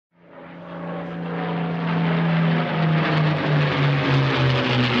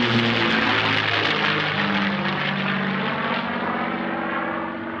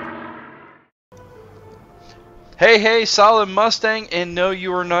Hey, Solid Mustang, and no,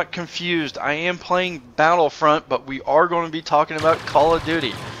 you are not confused. I am playing Battlefront, but we are going to be talking about Call of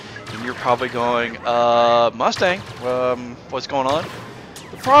Duty. And you're probably going, Mustang, what's going on?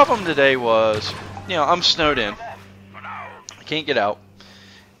 The problem today was, you know, I'm snowed in. I can't get out.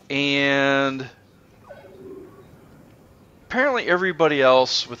 And apparently everybody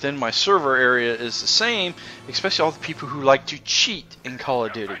else within my server area is the same, especially all the people who like to cheat in Call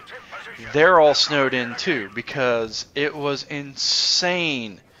of Duty. They're all snowed in too, because it was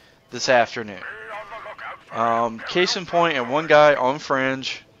insane this afternoon. Case in point, and one guy on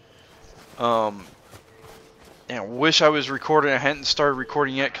Fringe, and I wish I was recording. I hadn't started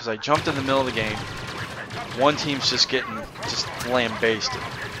recording yet because I jumped in the middle of the game. One team's just getting lambasted.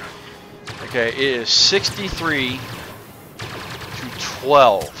 Okay, it is 63 to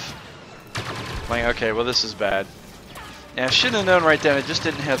 12. Like, okay, well this is bad. And I should have known right then. I just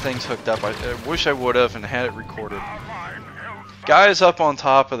didn't have things hooked up. I wish I would have and had it recorded. Guy's up on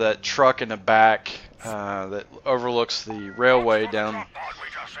top of that truck in the back that overlooks the railway down where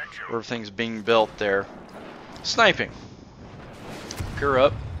everything's being built there. Sniping. Peer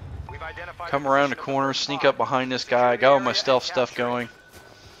up. Come around the corner. Sneak up behind this guy. Got all my stealth stuff going.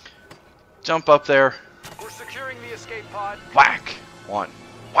 Jump up there. Whack. 1.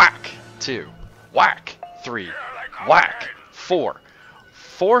 Whack. 2. Whack. 3. Whack. 4.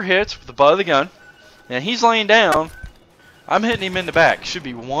 4 hits with the butt of the gun. Now he's laying down. I'm hitting him in the back. Should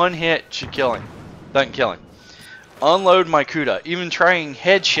be 1 hit. Should kill him. Doesn't kill him. Unload my Kuda. Even trying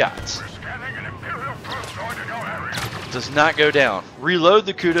headshots. Does not go down. Reload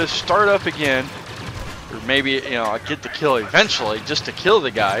the Kuda. Start up again. Or maybe, you know, I get the kill eventually just to kill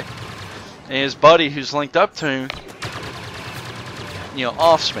the guy. And his buddy who's linked up to him, you know,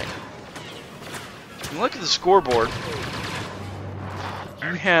 offs me. And look at the scoreboard.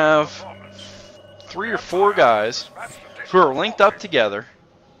 You have 3 or 4 guys who are linked up together,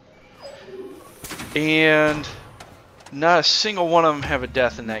 and not a single one of them have a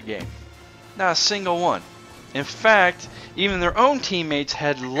death in that game. Not a single one. In fact, even their own teammates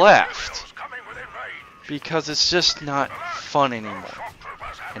had left because it's just not fun anymore.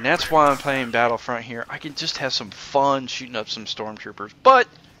 And that's why I'm playing Battlefront here. I can just have some fun shooting up some stormtroopers. But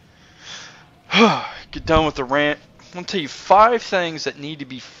get done with the rant. I'm going to tell you 5 things that need to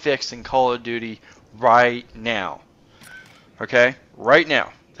be fixed in Call of Duty right now. Okay? Right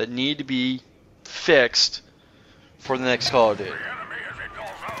now. That need to be fixed for the next Call of Duty.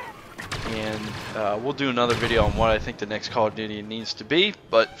 And we'll do another video on what I think the next Call of Duty needs to be.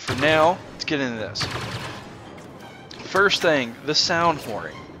 But for now, let's get into this. First thing, the sound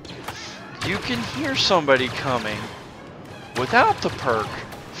whoring. You can hear somebody coming without the perk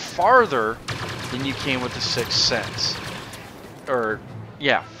farther than you can with the Sixth Sense. Or,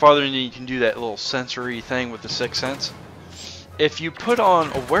 yeah, farther than you can do that little sensory thing with the Sixth Sense. If you put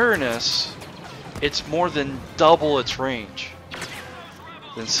on awareness, it's more than double its range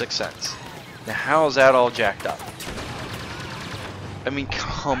than Sixth Sense. Now, how is that all jacked up? I mean,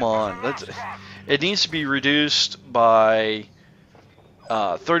 come on. It needs to be reduced by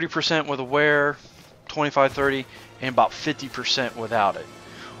 30% with aware, 25-30, and about 50% without it.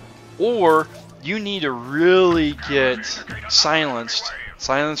 Or you need to really get silence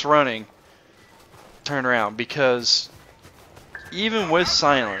running, turn around, because even with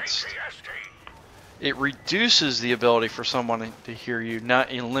silenced, it reduces the ability for someone to hear you,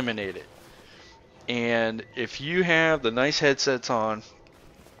 not eliminate it. And if you have the nice headsets on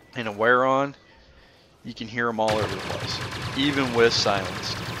and aware on, you can hear them all over the place, even with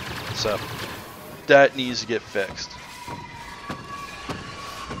silenced. So that needs to get fixed.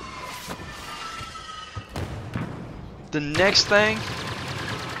 The next thing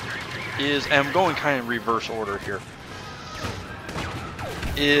is, and I'm going kind of reverse order here,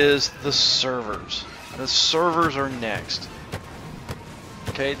 is the servers. The servers are next.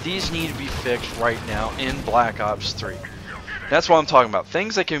 Okay, these need to be fixed right now in Black Ops 3. That's what I'm talking about.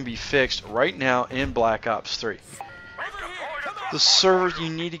 Things that can be fixed right now in Black Ops 3. The servers, you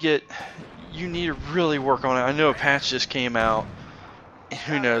need to really work on it. I know a patch just came out.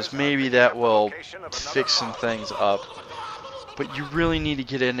 Who knows, maybe that will fix some things up. But you really need to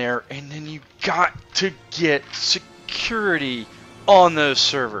get in there, and then you got to get security on those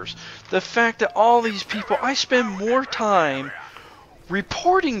servers. The fact that all these people, I spend more time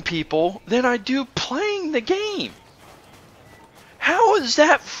reporting people than I do playing the game. How is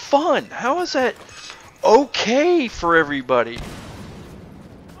that fun? How is that okay for everybody?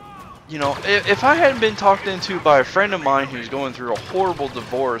 You know, if I hadn't been talked into by a friend of mine who's going through a horrible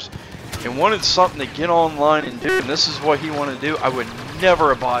divorce and wanted something to get online and do, and this is what he wanted to do, I would never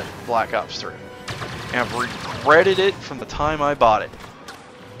have bought Black Ops 3. and I've regretted it from the time I bought it.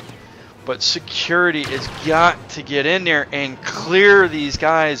 But security has got to get in there and clear these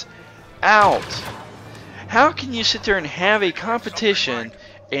guys out. How can you sit there and have a competition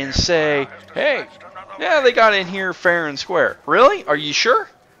and say, hey, yeah, they got in here fair and square? Really? Are you sure?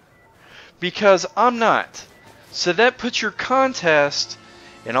 Because I'm not. So that puts your contest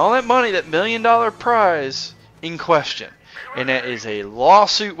and all that money, that $1 million prize, in question. And that is a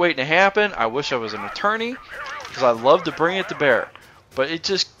lawsuit waiting to happen. I wish I was an attorney, because I'd love to bring it to bear. But it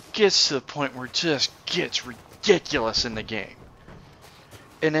just gets to the point where it just gets ridiculous in the game.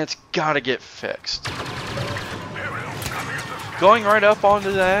 And it's got to get fixed. Going right up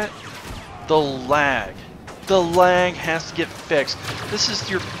onto that, the lag. The lag has to get fixed. This is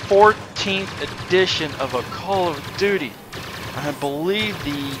your 14th edition of a Call of Duty. I believe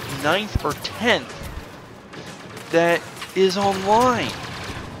the 9th or 10th that is online.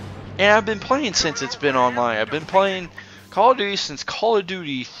 And I've been playing since it's been online. I've been playing Call of Duty since Call of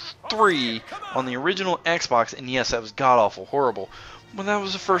Duty 3 on the original Xbox. And yes, that was god-awful, horrible. But that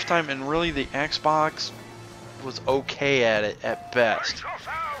was the first time, and really the Xbox was okay at it at best.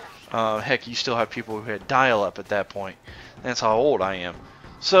 Heck, you still have people who had dial-up at that point. That's how old I am.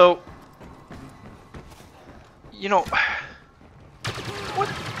 So, you know,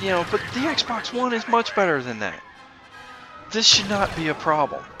 but the Xbox One is much better than that. This should not be a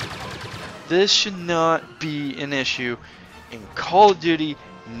problem. This should not be an issue, and Call of Duty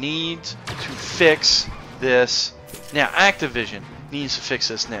needs to fix this now. Activision needs to fix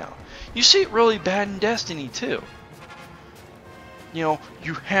this now. You see it really bad in Destiny too. You know,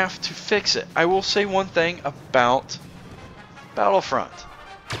 you have to fix it. I will say one thing about Battlefront.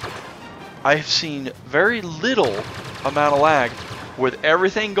 I've seen very little amount of lag. With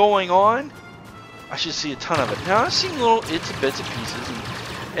everything going on, I should see a ton of it. Now, I've seen little itsy bits and pieces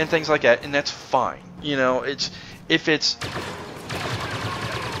and things like that, and that's fine. You know, if it's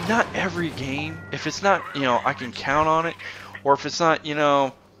not every game, if it's not, you know, I can count on it, or if it's not, you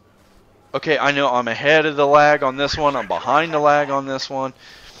know, okay, I know I'm ahead of the lag on this one, I'm behind the lag on this one,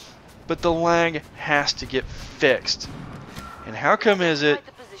 but the lag has to get fixed. And how come is it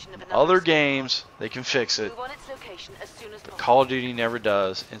other games, they can fix it, but Call of Duty never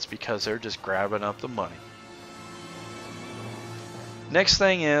does? It's because they're just grabbing up the money. Next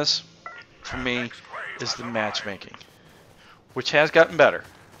thing is, for me, is the matchmaking, which has gotten better.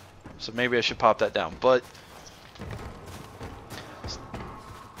 So maybe I should pop that down. But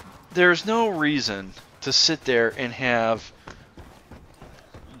there's no reason to sit there and have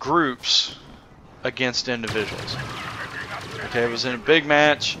groups against individuals. Okay, it was in a big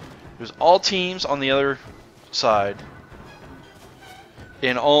match. It was all teams on the other side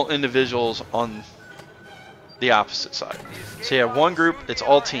and all individuals on the opposite side. So you have one group, it's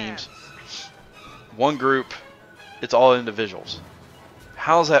all teams. One group, it's all individuals.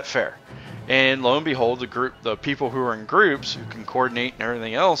 How's that fair? And lo and behold, the people who are in groups who can coordinate and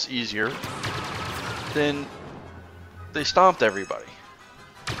everything else easier, then they stomped everybody.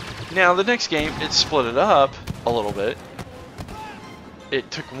 Now the next game, it split it up a little bit.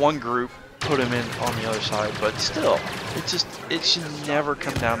 It took one group, put them in on the other side, but still, it should never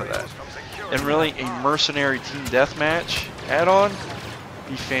come down to that. And really, a mercenary team deathmatch add-on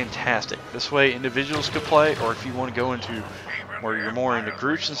be fantastic. This way, individuals could play, or if you want to go into where you're more into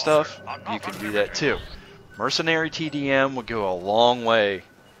groups and stuff, you can do that too. Mercenary TDM would go a long way.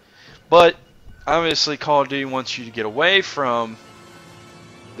 But obviously, Call of Duty wants you to get away from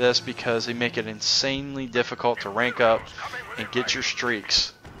this because they make it insanely difficult to rank up and get your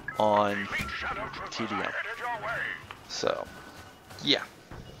streaks on TDM. So, yeah.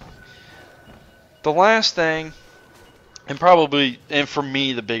 The last thing, and for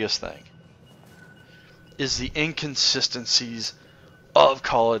me the biggest thing, is the inconsistencies of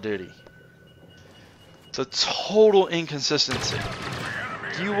Call of Duty. It's a total inconsistency.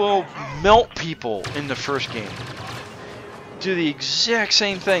 You will melt people in the first game. Do the exact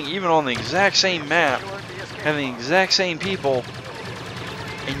same thing, even on the exact same map, have the exact same people,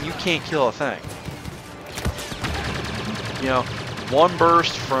 and you can't kill a thing. You know, one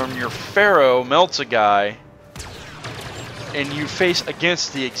burst from your Pharaoh melts a guy, and you face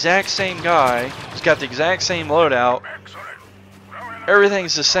against the exact same guy who's got the exact same loadout,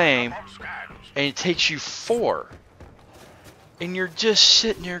 everything's the same, and it takes you 4. And you're just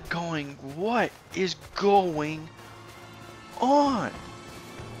sitting there going, what is going on?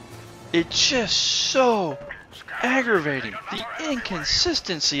 It's just so aggravating. The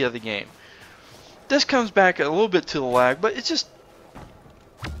inconsistency of the game. This comes back a little bit to the lag, but it's just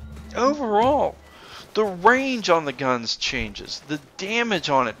overall The range on the guns changes. The damage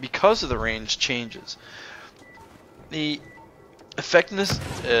on it because of the range changes. The effectiveness,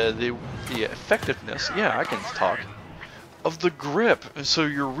 yeah, I can talk, of the grip, and so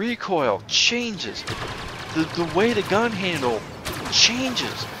your recoil changes. The way the gun handle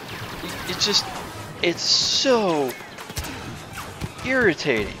changes. It's so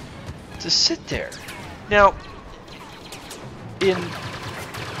irritating to sit there. Now,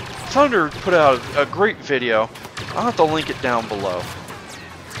 Thunder put out a great video. I'll have to link it down below,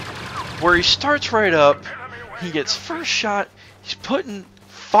 where he starts right up. He gets first shot. He's putting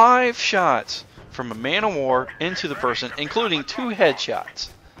 5 shots from a man of war into the person, including 2 headshots.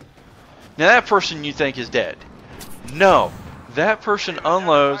 Now that person you think is dead. No, that person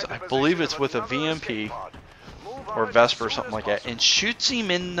unloads, I believe it's with a VMP or Vesper or something like that, and shoots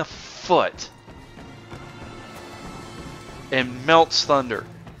him in the foot and melts Thunder.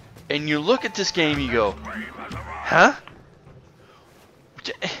 And you look at this game, you go, huh?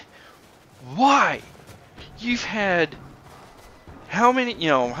 Why? You've had how many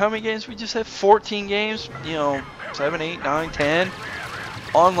games we just had? 14 games, 7, 8, 9, 10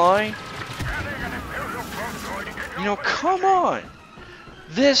 online. Come on.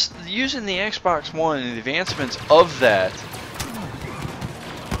 This, using the Xbox One and the advancements of that,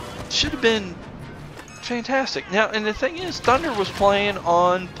 should have been fantastic. Now, and the thing is, Thunder was playing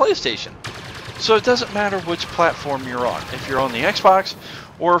on PlayStation, so it doesn't matter which platform you're on. If you're on the Xbox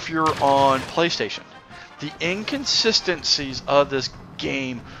or if you're on PlayStation, the inconsistencies of this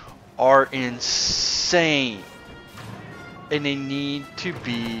game are insane, and they need to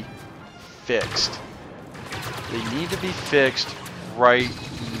be fixed. They need to be fixed right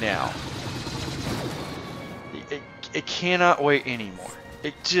now. It cannot wait anymore.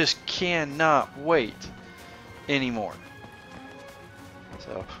 It just cannot wait anymore.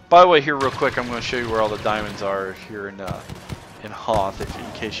 So, by the way, here real quick, I'm going to show you where all the diamonds are here in Hoth,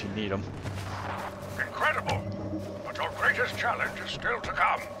 in case you need them. Incredible, but your greatest challenge is still to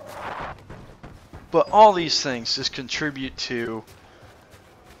come. But all these things just contribute to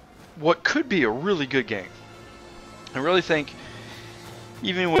what could be a really good game. I really think,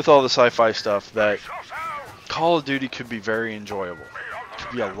 even with all the sci-fi stuff, that Call of Duty could be very enjoyable. It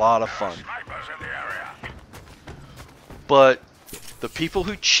could be a lot of fun. But the people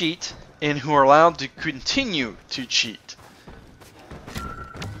who cheat and who are allowed to continue to cheat,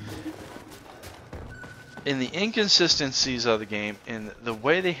 and the inconsistencies of the game and the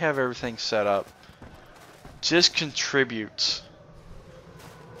way they have everything set up, just contributes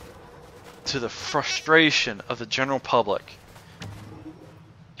to the frustration of the general public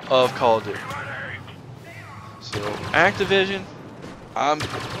of Call of Duty. So, Activision, I'm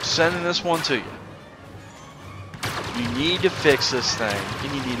sending this one to you. You need to fix this thing,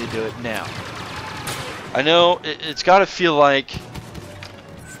 and you need to do it now. I know it's got to feel like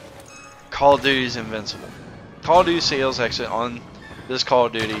Call of Duty is invincible. Call of Duty sales actually on this Call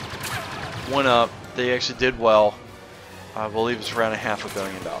of Duty went up. They actually did well. I believe it's around $500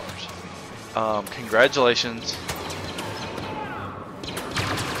 million. Congratulations.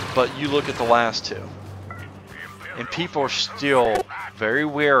 But you look at the last two, and people are still very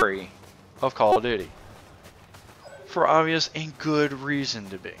wary of Call of Duty, for obvious and good reason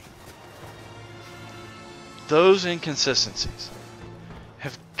to be. Those inconsistencies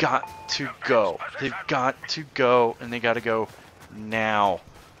have got to go. They've got to go, and they got to go now.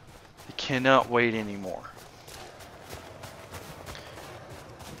 They cannot wait anymore.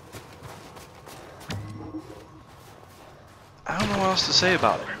 I don't know what else to say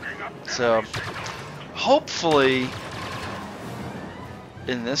about it. So, hopefully,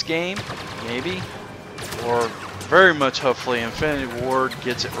 in this game, maybe, or very much hopefully, Infinity Ward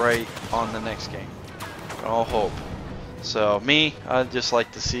gets it right on the next game. I'll hope. So, me, I'd just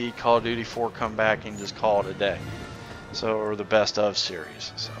like to see Call of Duty 4 come back and just call it a day. So, or the best of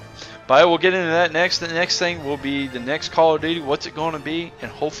series. So, but we'll get into that next. The next thing will be the next Call of Duty. What's it going to be?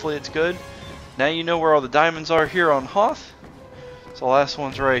 And hopefully it's good. Now you know where all the diamonds are here on Hoth. So the last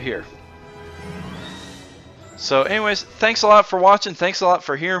one's right here. So anyways, thanks a lot for watching. Thanks a lot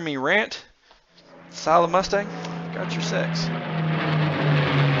for hearing me rant. Silent Mustang, got your 6.